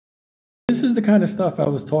this is the kind of stuff I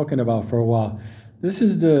was talking about for a while. This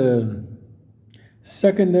is the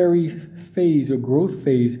secondary phase or growth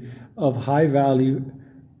phase of high value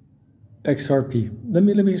XRP. Let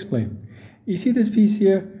me explain. You see this piece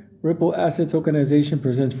here? Ripple Asset Tokenization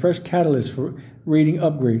presents fresh catalyst for rating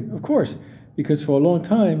upgrade. Of course, because for a long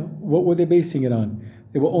time, what were they basing it on?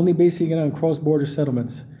 They were only basing it on cross-border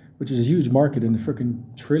settlements, which is a huge market in the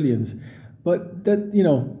freaking trillions. But that, you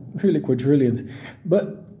know, really quadrillions.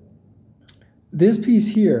 But this piece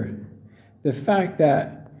here, the fact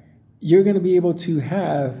that you're going to be able to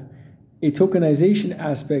have a tokenization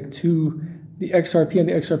aspect to the XRP and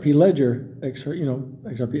the XRP ledger,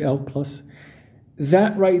 XRPL plus,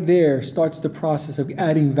 that right there starts the process of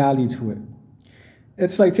adding value to it.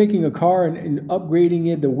 It's like taking a car and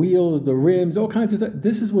upgrading it, the wheels, the rims, all kinds of stuff.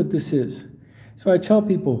 This is what this is. So I tell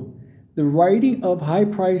people, the writing of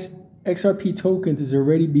high-priced XRP tokens has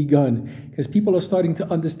already begun because people are starting to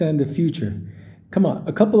understand the future. Come on,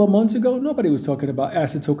 a couple of months ago, nobody was talking about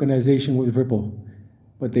asset tokenization with Ripple.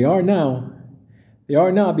 But they are now. They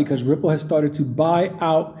are now because Ripple has started to buy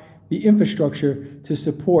out the infrastructure to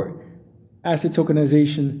support asset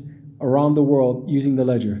tokenization around the world using the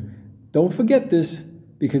ledger. Don't forget this,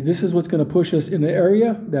 because this is what's going to push us in an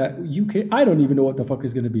area that I don't even know what the fuck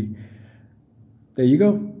is going to be. There you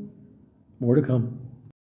go. More to come.